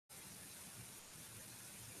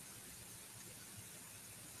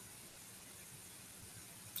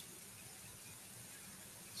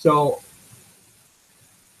So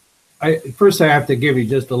first I have to give you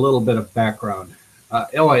just a little bit of background.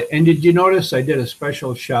 And did you notice I did a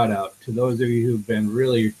special shout out to those of you who've been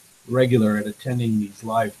really regular at attending these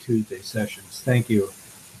live Tuesday sessions? Thank you.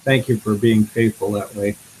 Thank you for being faithful that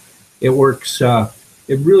way. It works.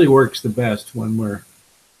 It really works the best when we're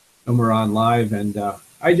on live, and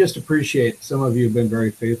I just appreciate some of you have been very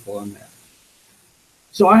faithful on that.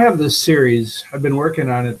 So I have this series. I've been working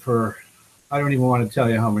on it for, I don't even want to tell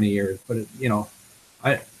you how many years, but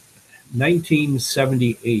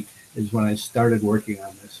 1978 is when I started working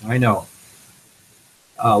on this. I know,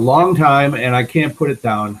 a long time, and I can't put it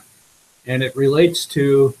down. And it relates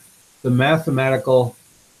to the mathematical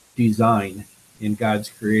design in God's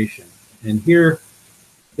creation. And here,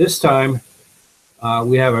 this time,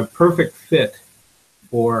 we have a perfect fit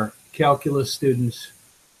for calculus students.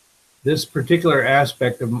 This particular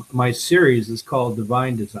aspect of my series is called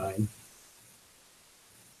Divine Design.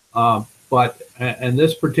 And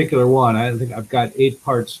this particular one, I think I've got 8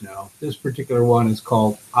 parts now. This particular one is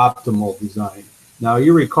called Optimal Design. Now,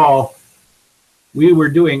 you recall, we were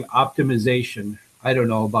doing optimization, I don't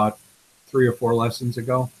know, about 3 or 4 lessons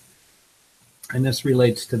ago. And this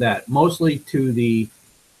relates to that, mostly to the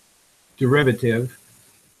derivative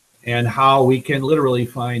and how we can literally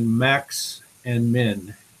find max and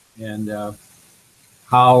min, and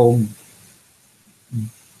how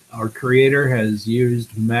our Creator has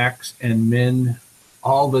used max and min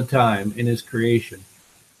all the time in his creation.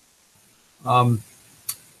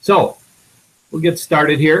 So we'll get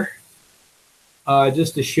started here.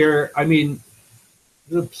 Just to share, I mean,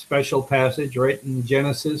 the special passage right in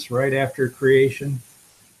Genesis, right after creation.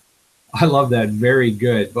 I love that. Very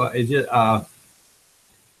good. But it's just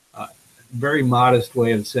very modest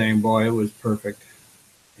way of saying, boy, it was perfect.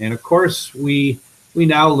 And of course, we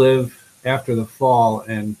now live after the fall,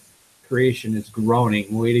 and creation is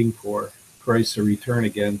groaning, waiting for Christ to return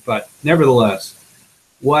again. But nevertheless,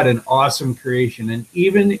 what an awesome creation. And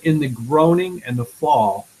even in the groaning and the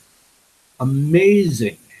fall,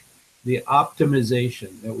 amazing the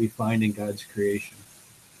optimization that we find in God's creation.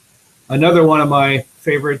 Another one of my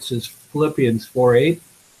favorites is Philippians 4:8.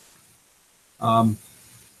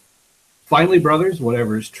 Finally, brothers,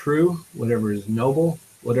 whatever is true, whatever is noble,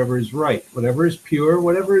 whatever is right, whatever is pure,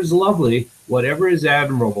 whatever is lovely, whatever is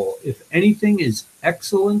admirable, if anything is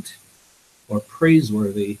excellent or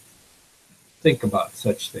praiseworthy, think about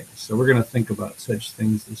such things. So we're going to think about such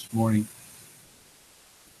things this morning.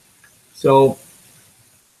 So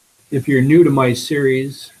if you're new to my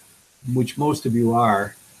series, which most of you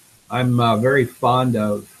are, I'm very fond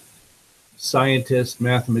of scientist,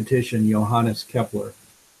 mathematician Johannes Kepler.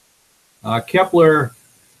 Kepler,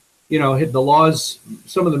 the laws,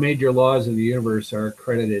 some of the major laws of the universe are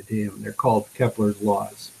accredited to him. They're called Kepler's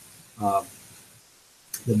laws.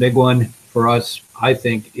 The big one for us, I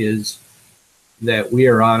think, is that we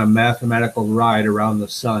are on a mathematical ride around the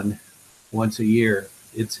sun once a year.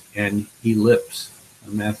 It's an ellipse,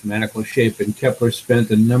 a mathematical shape, and Kepler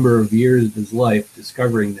spent a number of years of his life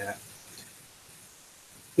discovering that.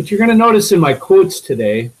 But you're going to notice in my quotes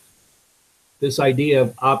today this idea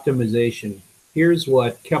of optimization. Here's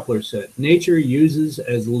what Kepler said: nature uses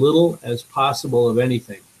as little as possible of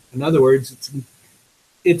anything. In other words,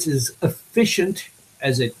 it's as efficient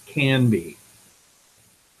as it can be.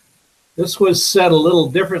 This was said a little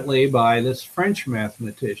differently by this French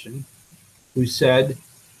mathematician who said,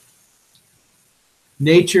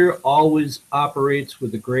 nature always operates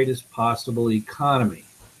with the greatest possible economy.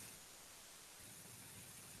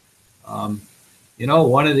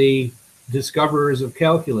 One of the discoverers of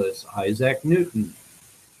calculus, Isaac Newton,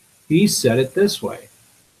 he said it this way: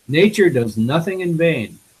 nature does nothing in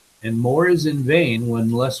vain, and more is in vain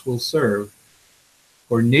when less will serve.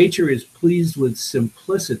 For nature is pleased with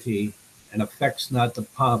simplicity and affects not the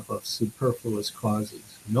pomp of superfluous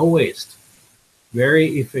causes. No waste,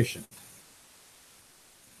 very efficient.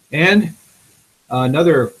 And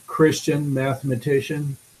another Christian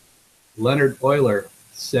mathematician, Leonard Euler,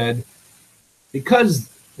 said, because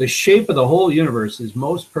the shape of the whole universe is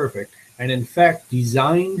most perfect, and in fact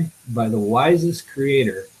designed by the wisest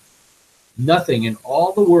creator, nothing in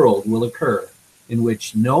all the world will occur in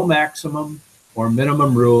which no maximum or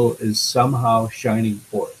minimum rule is somehow shining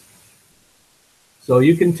forth. So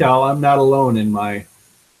you can tell I'm not alone in my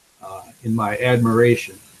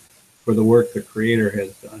admiration for the work the Creator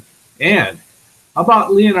has done. And how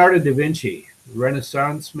about Leonardo da Vinci,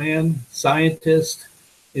 Renaissance man, scientist,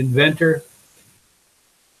 inventor?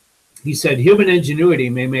 He said, human ingenuity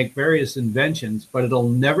may make various inventions, but it'll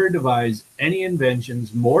never devise any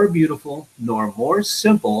inventions more beautiful, nor more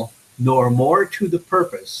simple, nor more to the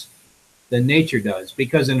purpose than nature does,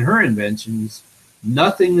 because in her inventions,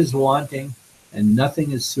 nothing is wanting and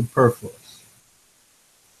nothing is superfluous.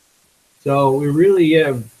 So we really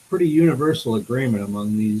have pretty universal agreement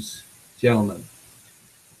among these gentlemen.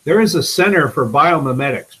 There is a Center for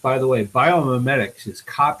Biomimetics. By the way, biomimetics is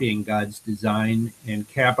copying God's design and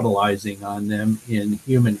capitalizing on them in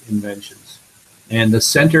human inventions. And the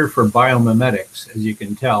Center for Biomimetics, as you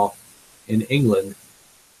can tell, in England,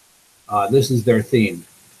 this is their theme.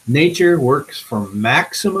 Nature works for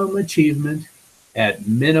maximum achievement at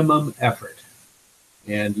minimum effort.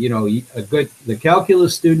 And you know, the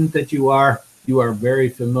calculus student that you are very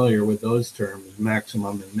familiar with those terms,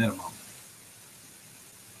 maximum and minimum.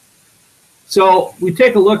 So we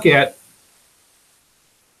take a look at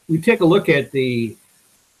the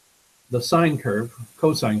sine curve,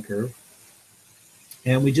 cosine curve,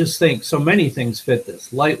 and we just think so many things fit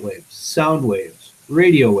this: light waves, sound waves,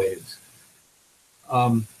 radio waves.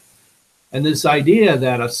 And this idea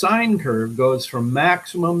that a sine curve goes from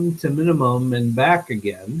maximum to minimum and back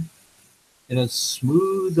again in as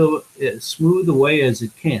smooth a way as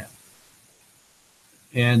it can.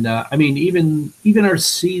 And I mean, even our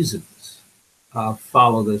seasons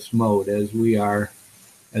follow this mode as we are,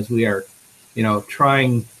 you know,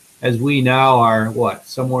 trying, as we now are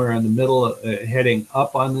somewhere in the middle, heading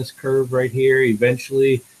up on this curve right here.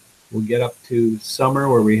 Eventually, we'll get up to summer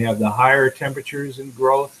where we have the higher temperatures and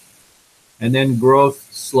growth. And then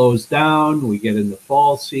growth slows down. We get into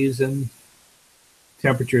fall season.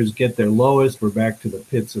 Temperatures get their lowest. We're back to the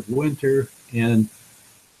pits of winter. And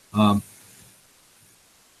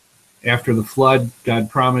after the flood, God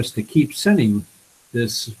promised to keep sending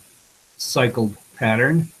this cycled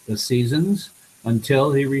pattern, the seasons,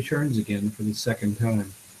 until he returns again for the second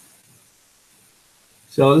time.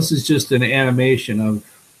 So this is just an animation of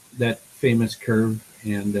that famous curve,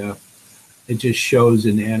 and it just shows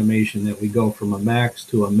in animation that we go from a max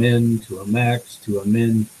to a min to a max to a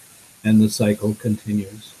min, and the cycle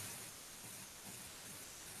continues.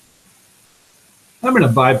 I'm going to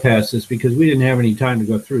bypass this because we didn't have any time to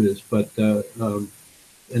go through this, but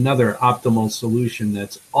another optimal solution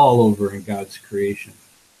that's all over in God's creation.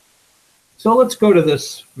 So let's go to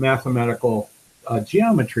this mathematical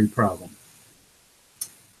geometry problem.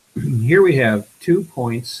 Here we have 2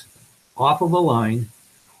 points off of a line,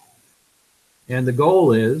 and the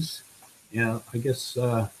goal is,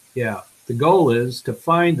 the goal is to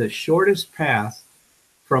find the shortest path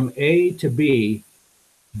from A to B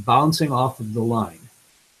bouncing off of the line.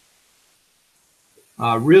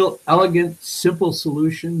 A real elegant, simple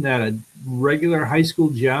solution that a regular high school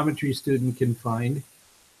geometry student can find.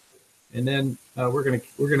 And then we're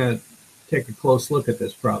gonna take a close look at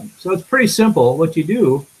this problem. So it's pretty simple. What you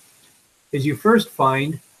do is you first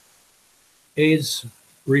find A's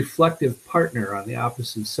reflective partner on the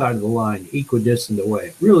opposite side of the line, equidistant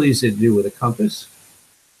away. Real easy to do with a compass.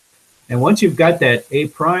 And once you've got that A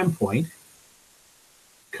prime point,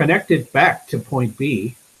 connect it back to point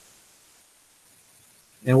B.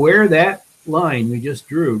 And where that line we just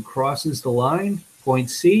drew crosses the line, point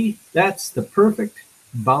C, that's the perfect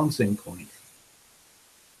bouncing point.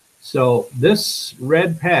 So this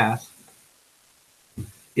red path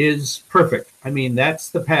is perfect. I mean, that's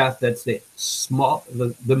the path, that's the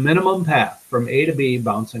minimum path from A to B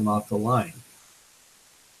bouncing off the line.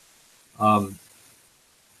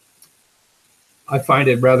 I find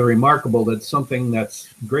it rather remarkable that something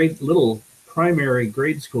that's little primary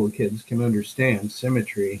grade school kids can understand,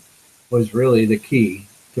 symmetry, was really the key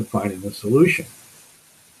to finding the solution.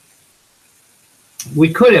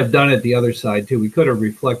 We could have done it the other side too. We could have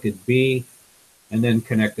reflected B and then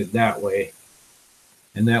connected that way,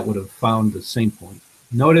 and that would have found the same point.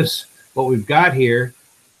 Notice what we've got here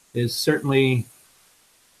is certainly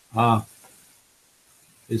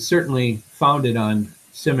founded on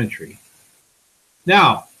symmetry.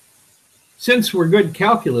 Now, since we're good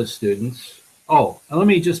calculus students, and let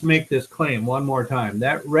me just make this claim one more time.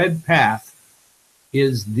 That red path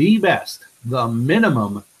is the best, the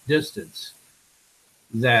minimum distance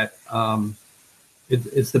that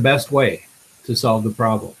it's the best way to solve the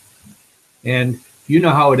problem. And you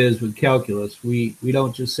know how it is with calculus. We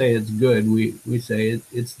don't just say it's good, we say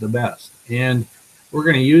it's the best. And we're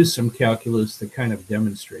going to use some calculus to kind of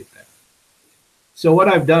demonstrate that. So what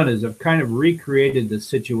I've done is I've kind of recreated the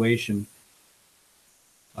situation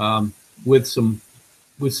with some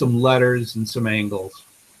letters and some angles.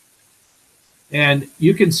 And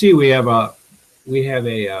you can see we have a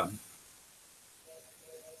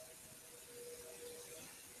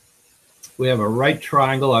right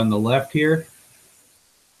triangle on the left here.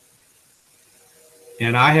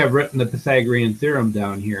 And I have written the Pythagorean theorem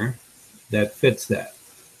down here that fits that.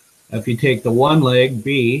 If you take the one leg,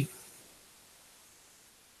 B,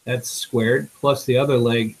 that's squared, plus the other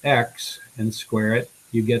leg, X, and square it,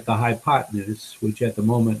 you get the hypotenuse, which at the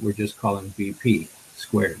moment we're just calling BP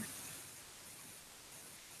squared.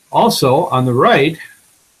 Also, on the right,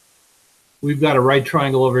 we've got a right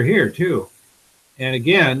triangle over here, too. And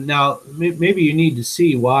again, now, maybe you need to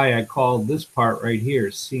see why I called this part right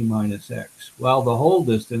here C minus X. Well, the whole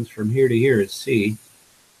distance from here to here is C.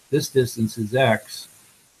 This distance is X.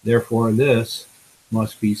 Therefore, this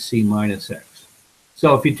must be C minus X.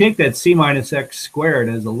 So if you take that C minus X squared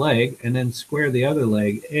as a leg and then square the other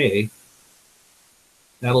leg, A,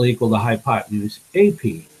 that'll equal the hypotenuse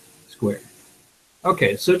AP squared.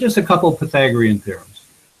 Okay, so just a couple of Pythagorean theorems.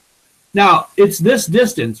 Now, it's this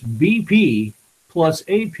distance, BP plus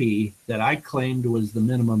AP, that I claimed was the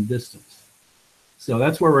minimum distance. So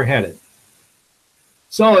that's where we're headed.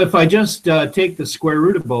 So if I just take the square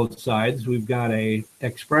root of both sides, we've got a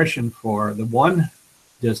expression for the one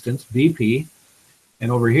distance, BP,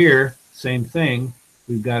 and over here, same thing,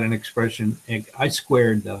 we've got an expression, I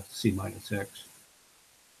squared the C minus X.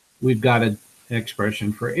 We've got an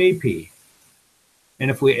expression for AP. And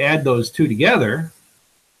if we add those two together,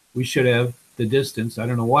 we should have the distance. I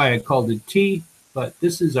don't know why I called it T, but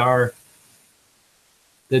this is the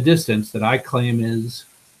distance that I claim is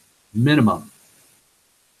minimum.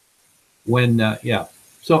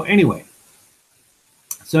 So anyway,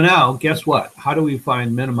 so now guess what? How do we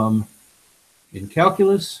find minimum in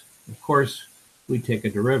calculus? Of course, we take a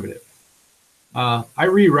derivative. I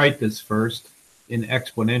rewrite this first in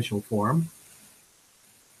exponential form.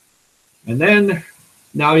 And then,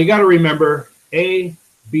 now you got to remember A,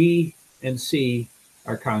 B, and C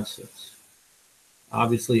are constants.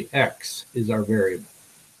 Obviously, X is our variable.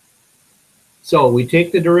 So we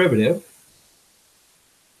take the derivative.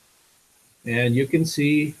 And you can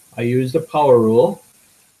see I used a power rule.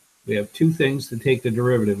 We have two things to take the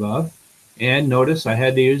derivative of. And notice I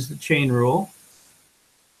had to use the chain rule.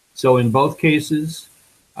 So in both cases,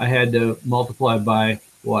 I had to multiply by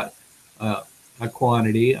what? A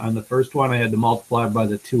quantity. On the first one, I had to multiply by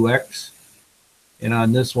the 2x. And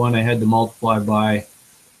on this one, I had to multiply by,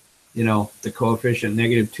 the coefficient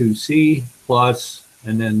negative 2c plus,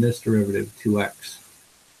 and then this derivative, 2x.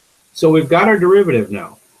 So we've got our derivative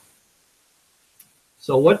now.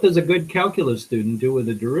 So what does a good calculus student do with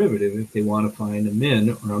a derivative if they want to find a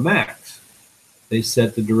min or a max? They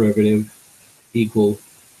set the derivative equal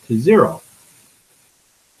to 0.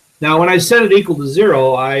 Now, when I set it equal to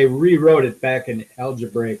 0, I rewrote it back in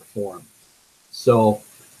algebraic form. So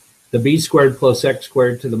the b squared plus x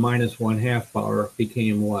squared to the minus 1/2 power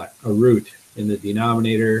became what? A root in the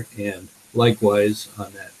denominator, and likewise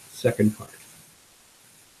on that second part.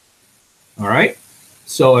 All right.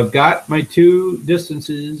 So I've got my two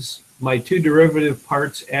distances, my two derivative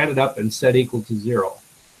parts added up and set equal to 0.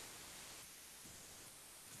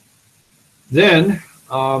 Then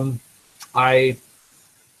I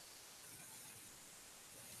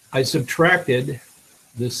subtracted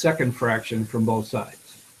the second fraction from both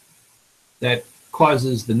sides. That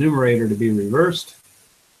causes the numerator to be reversed.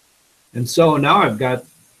 And so now I've got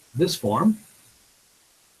this form.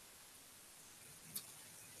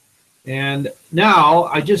 And now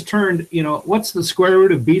I just turned, what's the square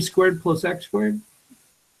root of b squared plus x squared?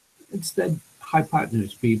 It's the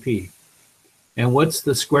hypotenuse, BP. And what's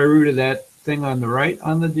the square root of that thing on the right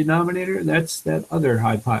on the denominator? That's that other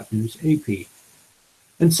hypotenuse, AP.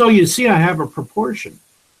 And so you see I have a proportion.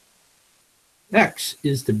 X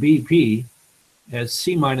is to BP as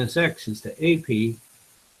C minus X is to AP.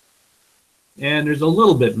 And there's a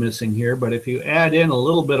little bit missing here, but if you add in a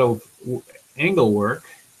little bit of angle work,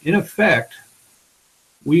 in effect,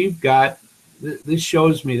 we've got, this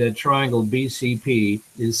shows me that triangle BCP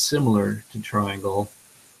is similar to triangle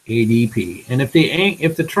ADP. And if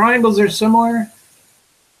the triangles are similar,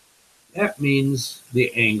 that means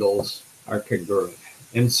the angles are congruent.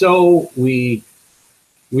 And so we've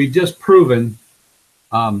just proven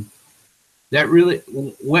that really,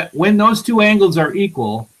 when those two angles are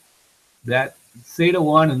equal, that theta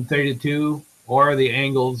 1 and theta 2, or the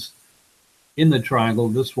angles in the triangle,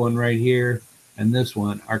 this one right here and this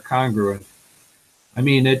one, are congruent. I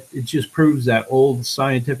mean, it just proves that old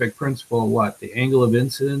scientific principle of what? The angle of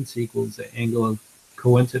incidence equals the angle of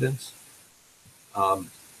coincidence.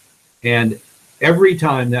 And every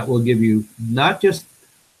time that will give you not just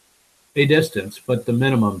a distance, but the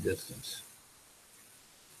minimum distance.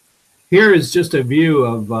 Here is just a view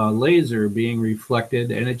of laser being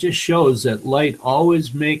reflected, and it just shows that light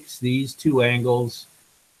always makes these two angles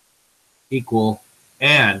equal.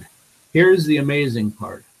 And here's the amazing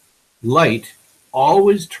part. Light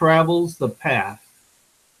always travels the path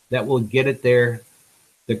that will get it there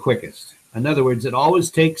the quickest. In other words, it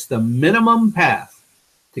always takes the minimum path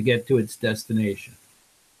to get to its destination.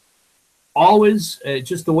 Always,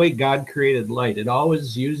 just the way God created light, it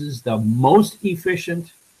always uses the most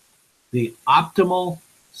efficient, the optimal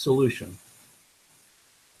solution.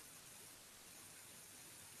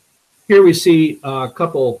 Here we see a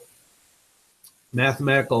couple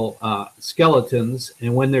mathematical skeletons,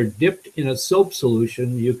 and when they're dipped in a soap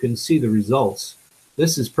solution, you can see the results.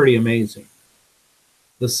 This is pretty amazing.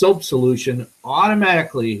 The soap solution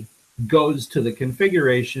automatically goes to the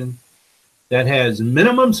configuration that has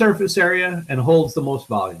minimum surface area and holds the most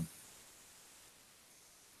volume.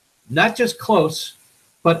 Not just close,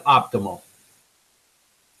 but optimal.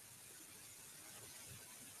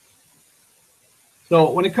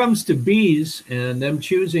 So when it comes to bees and them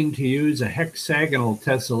choosing to use a hexagonal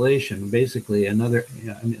tessellation, basically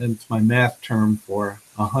it's my math term for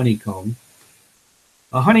a honeycomb.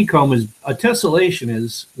 A honeycomb is, a tessellation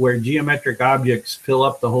is where geometric objects fill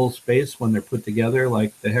up the whole space when they're put together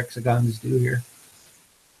like the hexagons do here.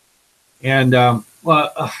 And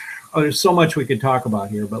there's so much we could talk about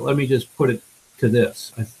here, but let me just put it to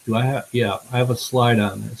this. I have a slide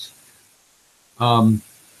on this.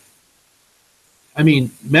 I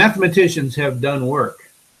mean, mathematicians have done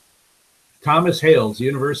work. Thomas Hales,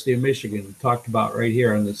 University of Michigan, talked about right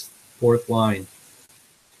here on this fourth line.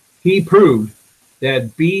 He proved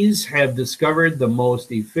that bees have discovered the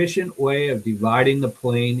most efficient way of dividing the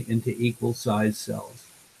plane into equal sized cells.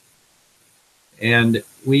 And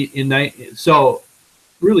so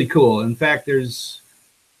really cool. In fact, this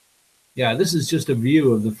is just a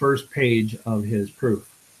view of the first page of his proof,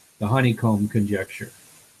 the honeycomb conjecture.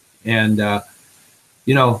 And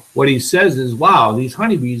what he says is, wow, these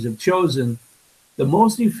honeybees have chosen the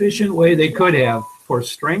most efficient way they could have for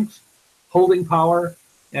strength, holding power,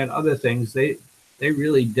 and other things. They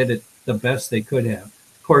really did it the best they could have.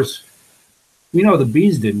 Of course, we know the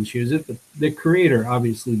bees didn't choose it, but the creator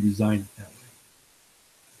obviously designed it that way.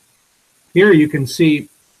 Here you can see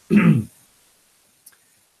a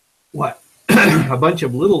bunch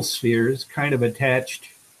of little spheres kind of attached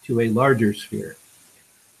to a larger sphere.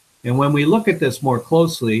 And when we look at this more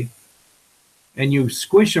closely and you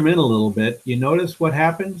squish them in a little bit, you notice what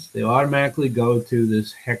happens? They automatically go to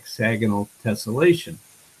this hexagonal tessellation.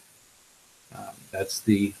 That's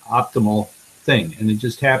the optimal thing. And it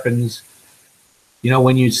just happens,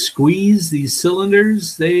 when you squeeze these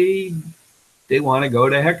cylinders, they want to go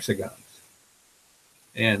to hexagons.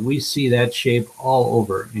 And we see that shape all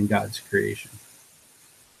over in God's creation.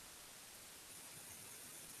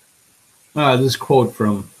 This quote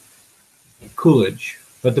from Coolidge: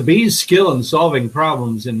 but the bee's skill in solving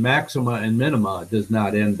problems in maxima and minima does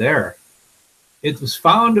not end there. It was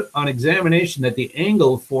found on examination that the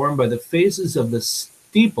angle formed by the faces of the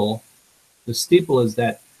steeple is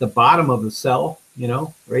the bottom of the cell,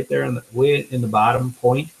 right there way in the bottom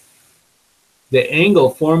point. The angle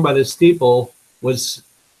formed by the steeple was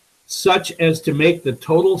such as to make the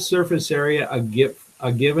total surface area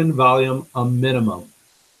a given volume a minimum.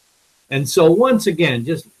 And so once again,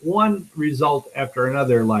 just one result after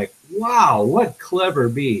another, like, wow, what clever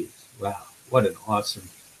bees. Wow, what an awesome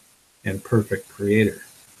and perfect creator.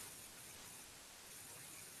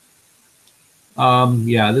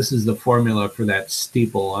 This is the formula for that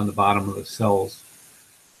steeple on the bottom of the cells.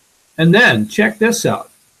 And then check this out.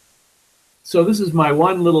 So this is my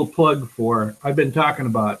one little plug for, I've been talking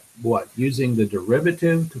about using the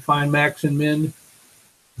derivative to find max and min.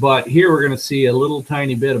 But here we're going to see a little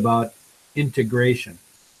tiny bit about integration.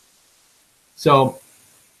 So,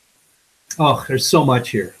 there's so much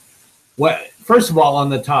here. First of all, on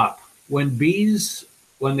the top, when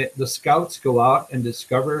the scouts go out and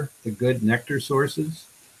discover the good nectar sources,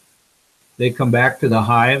 they come back to the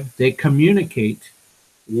hive, they communicate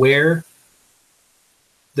where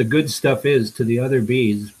the good stuff is to the other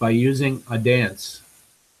bees by using a dance,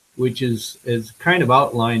 which is kind of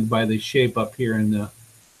outlined by the shape up here in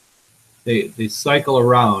they cycle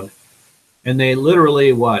around. And they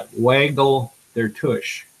literally waggle their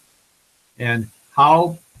tush, and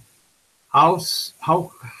how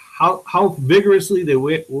vigorously they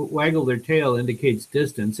waggle their tail indicates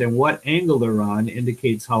distance, and what angle they're on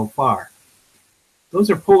indicates how far. Those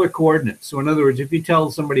are polar coordinates. So in other words, if you tell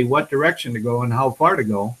somebody what direction to go and how far to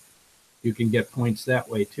go, you can get points that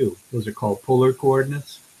way too. Those are called polar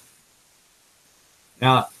coordinates.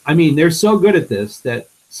 Now, they're so good at this that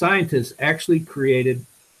scientists actually created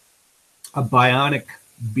a bionic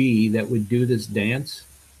bee that would do this dance,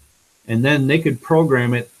 and then they could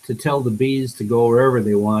program it to tell the bees to go wherever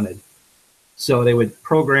they wanted. So they would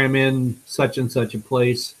program in such and such a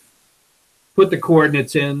place, put the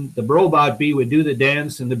coordinates in, the robot bee would do the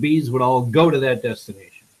dance, and the bees would all go to that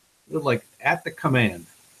destination. It was like at the command.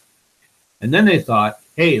 And then they thought,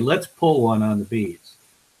 hey, let's pull one on the bees.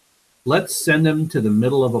 Let's send them to the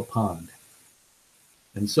middle of a pond.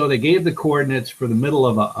 And so they gave the coordinates for the middle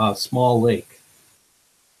of a small lake.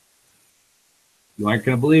 You aren't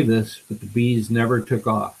going to believe this, but the bees never took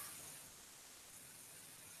off.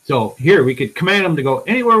 So here we could command them to go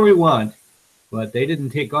anywhere we want, but they didn't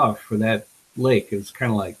take off for that lake. It was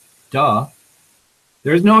kind of like, duh.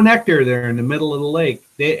 There's no nectar there in the middle of the lake.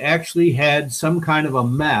 They actually had some kind of a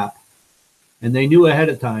map, and they knew ahead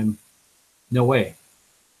of time, no way.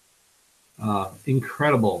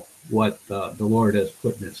 Incredible what the Lord has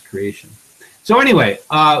put in his creation. So anyway,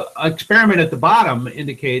 experiment at the bottom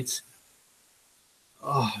indicates,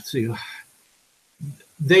 let's see,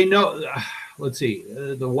 they know, let's see,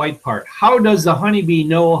 the white part. How does the honeybee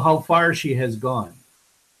know how far she has gone?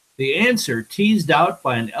 The answer, teased out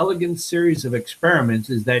by an elegant series of experiments,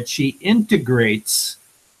 is that she integrates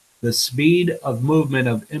the speed of movement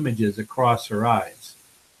of images across her eyes.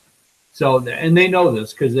 So, and they know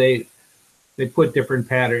this because they put different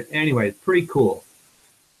patterns. Anyway, it's pretty cool.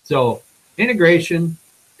 So integration,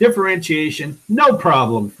 differentiation, no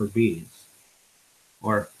problem for bees,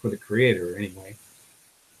 or for the creator anyway.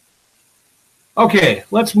 Okay,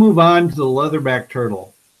 let's move on to the leatherback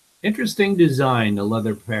turtle. Interesting design, the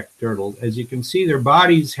leatherback turtle. As you can see, their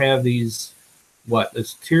bodies have these,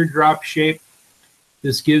 this teardrop shape.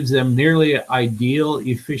 This gives them nearly ideal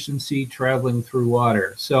efficiency traveling through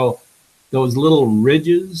water. So those little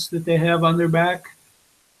ridges that they have on their back,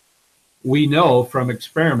 we know from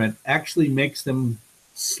experiment, actually makes them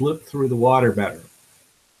slip through the water better.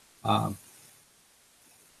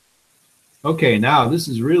 Okay, now this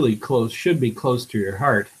is really close, should be close to your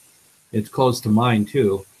heart. It's close to mine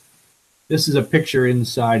too. This is a picture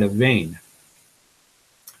inside a vein.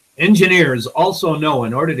 Engineers also know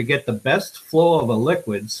in order to get the best flow of a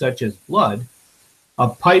liquid, such as blood, a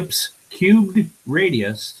pipe's cubed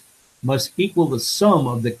radius must equal the sum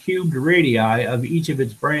of the cubed radii of each of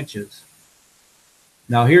its branches.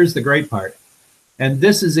 Now here's the great part. And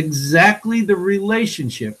this is exactly the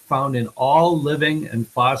relationship found in all living and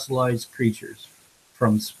fossilized creatures,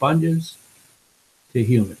 from sponges to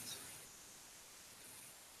humans.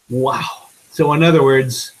 Wow. So in other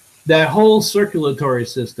words, that whole circulatory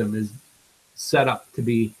system is set up to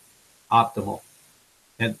be optimal.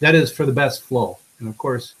 And that is for the best flow. And of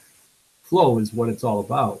course, flow is what it's all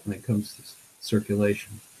about when it comes to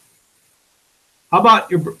circulation. How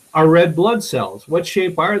about our red blood cells? What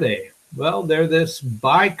shape are they? Well, they're this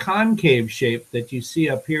biconcave shape that you see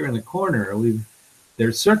up here in the corner.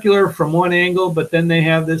 They're circular from one angle, but then they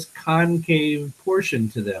have this concave portion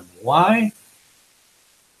to them. Why?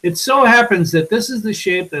 It so happens that this is the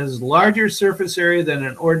shape that has larger surface area than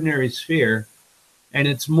an ordinary sphere, and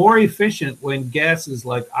it's more efficient when gases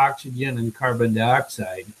like oxygen and carbon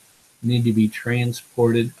dioxide need to be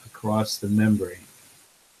transported across the membrane.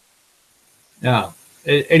 Now,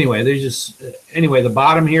 anyway, the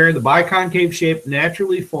bottom here, the biconcave shape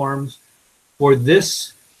naturally forms for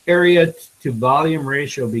this area to volume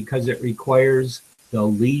ratio because it requires the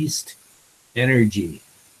least energy,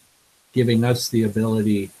 giving us the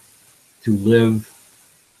ability to live,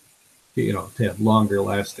 to have longer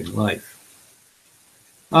lasting life.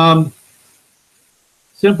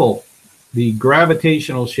 Simple. The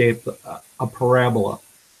gravitational shape, a parabola,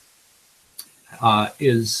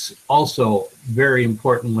 is also very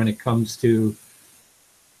important when it comes to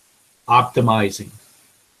optimizing.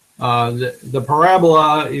 The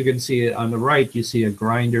parabola, you can see it on the right, you see a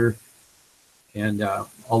grinder, and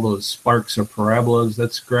all those sparks are parabolas.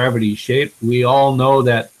 That's gravity shape. We all know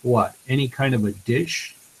that any kind of a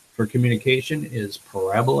dish for communication is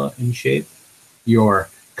parabola in shape. Your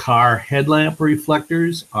car headlamp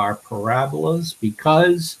reflectors are parabolas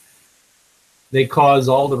because they cause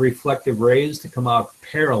all the reflective rays to come out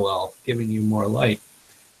parallel, giving you more light.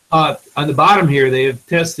 On the bottom here, they have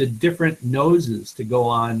tested different noses to go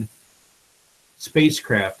on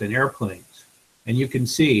spacecraft and airplanes. And you can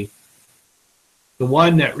see the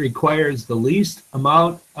one that requires the least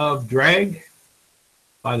amount of drag.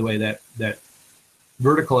 By the way, that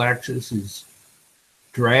vertical axis is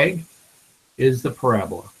drag, is the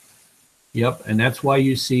parabola. Yep, and that's why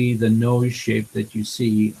you see the nose shape that you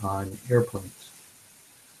see on airplanes.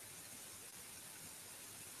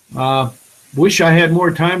 Wish I had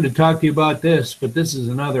more time to talk to you about this, but this is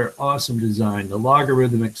another awesome design. The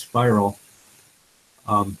logarithmic spiral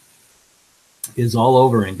is all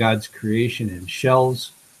over in God's creation in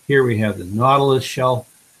shells. Here we have the Nautilus shell.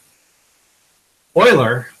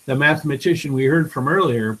 Euler the mathematician we heard from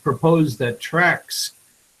earlier, proposed that tracks,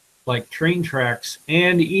 like train tracks,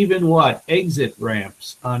 and even what? Exit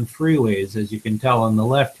ramps on freeways, as you can tell on the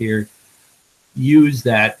left here, use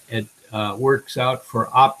that. It works out for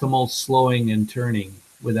optimal slowing and turning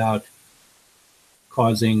without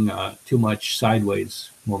causing too much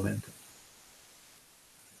sideways momentum.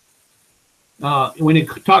 When you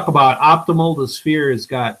talk about optimal, the sphere has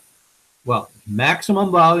got, well,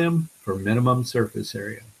 maximum volume for minimum surface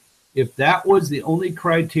area. If that was the only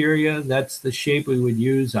criteria, that's the shape we would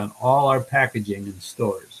use on all our packaging in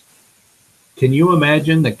stores. Can you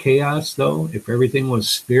imagine the chaos, though, if everything was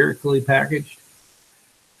spherically packaged?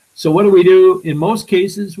 So what do? In most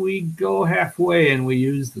cases, we go halfway and we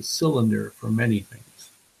use the cylinder for many things.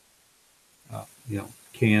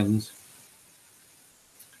 Cans.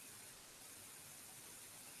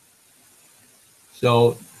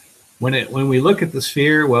 So when we look at the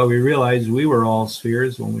sphere, well, we realize we were all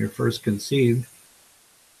spheres when we were first conceived.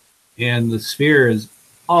 And the sphere is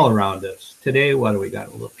all around us. Today, what do we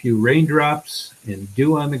got? A few raindrops and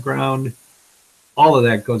dew on the ground. All of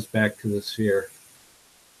that goes back to the sphere.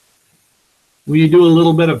 When you do a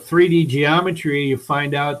little bit of 3D geometry, you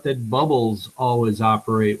find out that bubbles always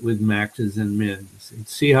operate with maxes and mins. And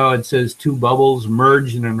see how it says two bubbles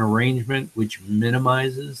merge in an arrangement which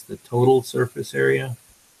minimizes the total surface area?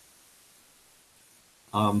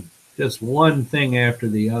 Just one thing after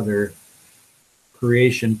the other,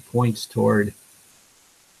 creation points toward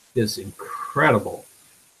this incredible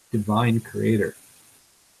divine creator.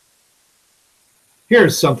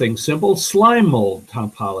 Here's something simple: slime mold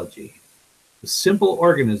topology. The simple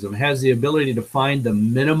organism has the ability to find the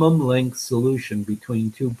minimum length solution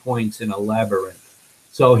between 2 points in a labyrinth.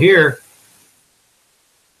 So here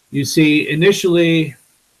you see initially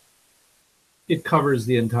it covers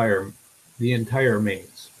the entire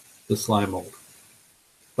maze, the slime mold.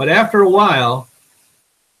 But after a while,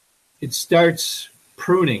 it starts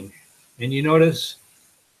pruning, and you notice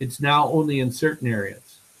it's now only in certain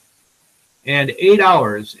areas. And 8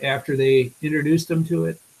 hours after they introduced them to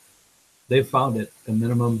it, they found it, the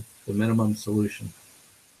minimum solution.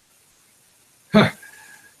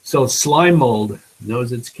 So slime mold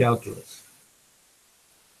knows its calculus.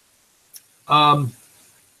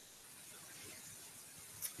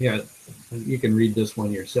 Yeah, you can read this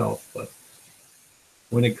one yourself, but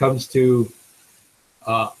when it comes to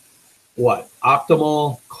optimal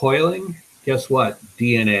coiling, guess what?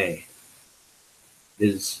 DNA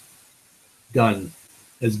is done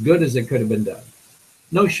as good as it could have been done.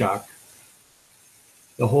 No shock.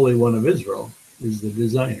 The Holy One of Israel is the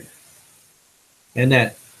designer. And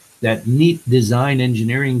that neat design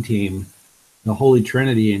engineering team, the Holy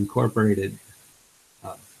Trinity Incorporated,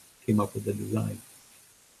 came up with the design.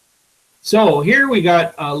 So here we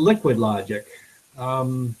got liquid logic.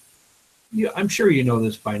 I'm sure you know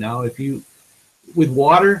this by now. With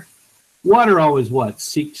water always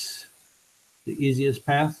seeks the easiest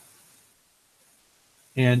path,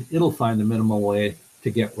 and it'll find the minimal way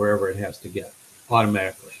to get wherever it has to get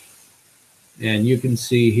automatically. And you can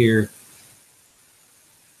see here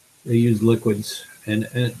they use liquids, and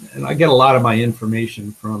I get a lot of my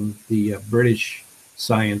information from the British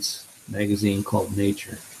science magazine called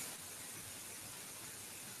Nature.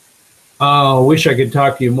 Wish I could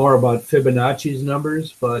talk to you more about Fibonacci's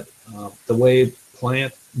numbers, but the way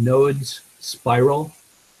plant nodes spiral,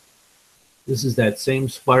 this is that same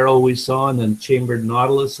spiral we saw in the chambered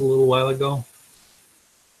nautilus a little while ago.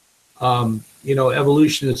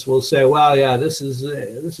 Evolutionists will say, well, yeah, this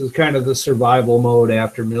is kind of the survival mode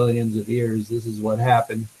after millions of years. This is what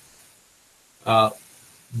happened.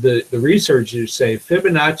 The researchers say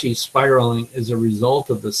Fibonacci spiraling is a result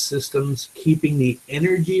of the systems keeping the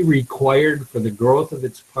energy required for the growth of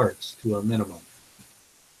its parts to a minimum.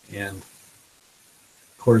 And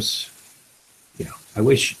of course, I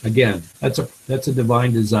wish, again, that's a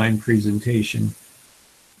divine design presentation.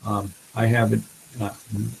 I haven't,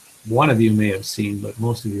 one of you may have seen, but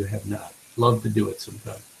most of you have not. Love to do it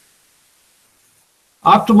sometime.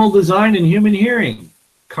 Optimal design in human hearing.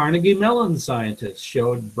 Carnegie Mellon scientists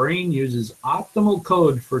showed brain uses optimal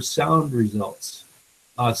code for sound results.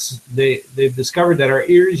 They've discovered that our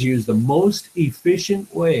ears use the most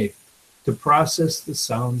efficient way to process the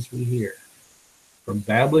sounds we hear, from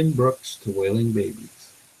babbling brooks to wailing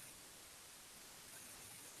babies.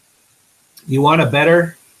 You want a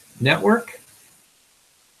better network?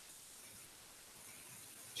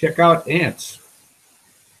 Check out ants.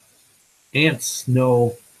 Ants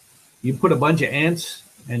know, you put a bunch of ants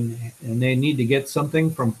and they need to get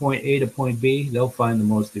something from point A to point B, they'll find the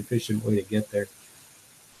most efficient way to get there.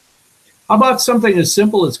 How about something as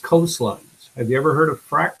simple as coastlines? Have you ever heard of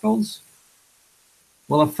fractals?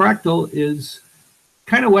 Well, a fractal is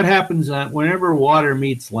kind of what happens whenever water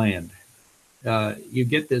meets land. You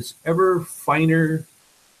get this ever finer,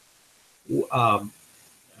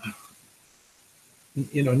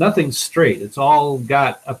 nothing's straight. It's all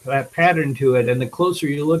got a pattern to it, and the closer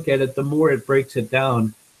you look at it, the more it breaks it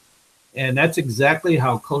down. And that's exactly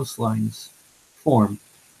how coastlines form.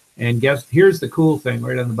 And here's the cool thing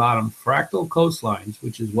right on the bottom. Fractal coastlines,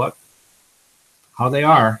 which is how they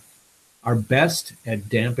are best at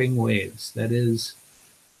damping waves. That is,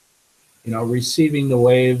 receiving the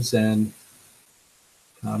waves and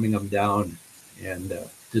calming them down and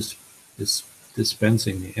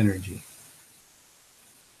dispensing the energy.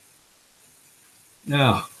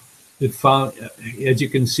 Now, it found, as you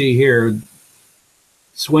can see here,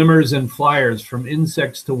 swimmers and flyers, from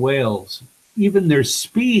insects to whales, even their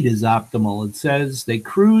speed is optimal. It says they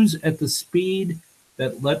cruise at the speed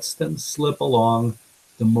that lets them slip along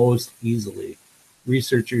the most easily.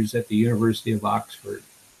 Researchers at the University of Oxford,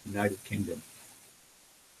 United Kingdom.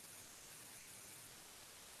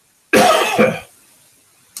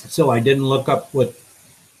 So I didn't look up what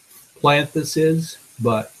plant this is,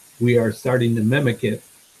 but we are starting to mimic it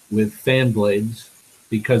with fan blades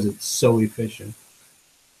because it's so efficient.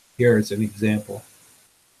 Here is an example.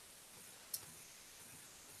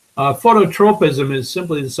 Phototropism is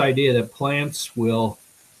simply this idea that plants will,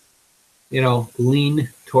 lean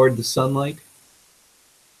toward the sunlight,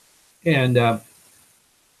 and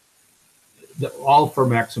all for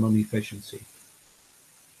maximum efficiency.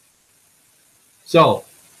 So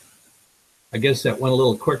I guess that went a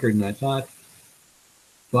little quicker than I thought,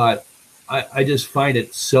 but I just find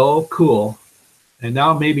it so cool. And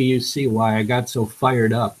now maybe you see why I got so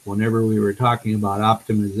fired up whenever we were talking about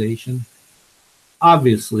optimization.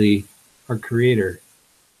 Obviously, our creator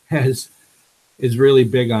is really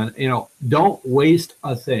big on, don't waste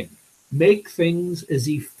a thing. Make things as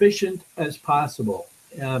efficient as possible.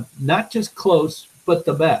 Not just close, but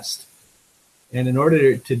the best. And in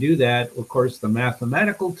order to do that, of course, the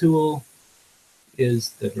mathematical tool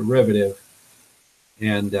is the derivative.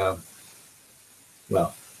 And,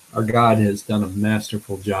 well, our God has done a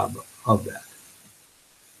masterful job of that.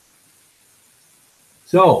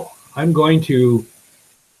 So I'm going to,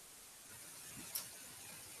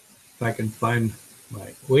 if I can find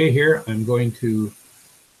my way here, I'm going to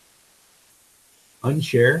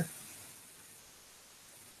unshare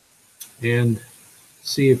and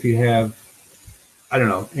see if you have, I don't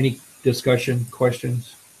know, any discussion,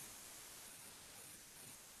 questions.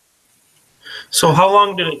 So how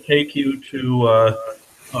long did it take you to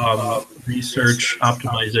research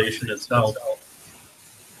optimization itself?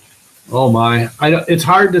 Oh my, it's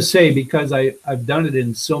hard to say because I've done it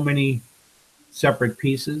in so many separate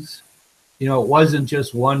pieces. It wasn't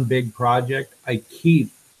just one big project. I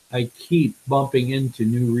keep bumping into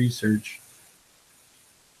new research.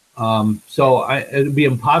 So it'd be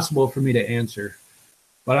impossible for me to answer.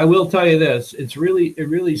 But I will tell you this, it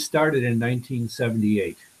really started in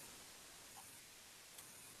 1978.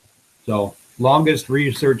 So longest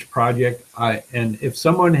research project. And if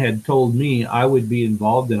someone had told me I would be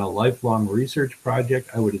involved in a lifelong research project,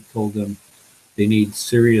 I would have told them they need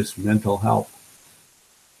serious mental help.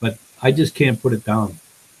 But I just can't put it down.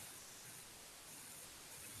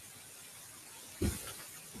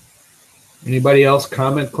 Anybody else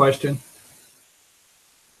comment, question?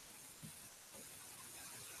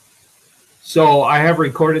 So I have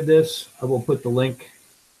recorded this. I will put the link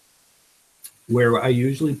where I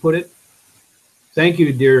usually put it. Thank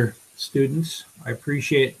you, dear students. I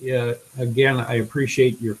appreciate, again, I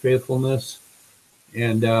appreciate your faithfulness.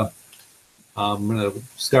 And I'm going to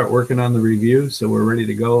start working on the review, so we're ready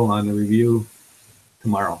to go on the review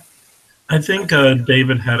tomorrow. I think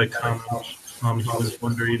David had a comment. He was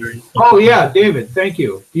wondering. Oh, yeah, David, thank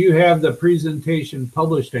you. Do you have the presentation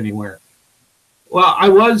published anywhere? Well,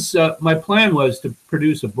 my plan was to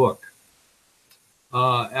produce a book.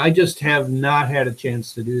 I just have not had a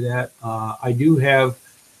chance to do that. I do have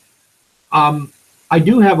a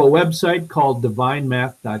website called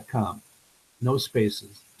divinemath.com. No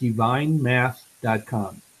spaces.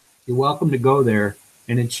 divinemath.com. You're welcome to go there,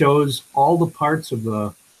 and it shows all the parts of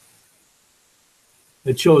the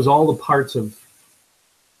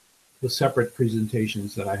separate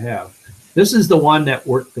presentations that I have. This is the one that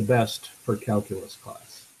worked the best for calculus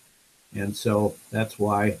class. And so that's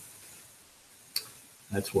why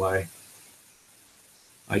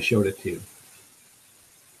I showed it to you.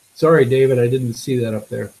 Sorry, David, I didn't see that up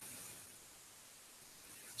there.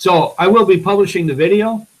 So I will be publishing the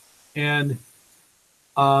video, and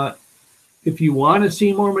if you want to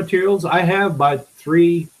see more materials, I have about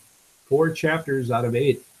 3 4 chapters out of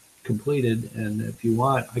 8 completed, and if you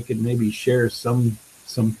want, I could maybe share some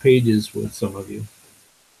pages with some of you.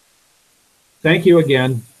 Thank you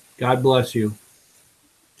again. God bless you.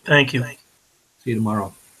 Thank you. See you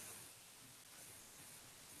tomorrow.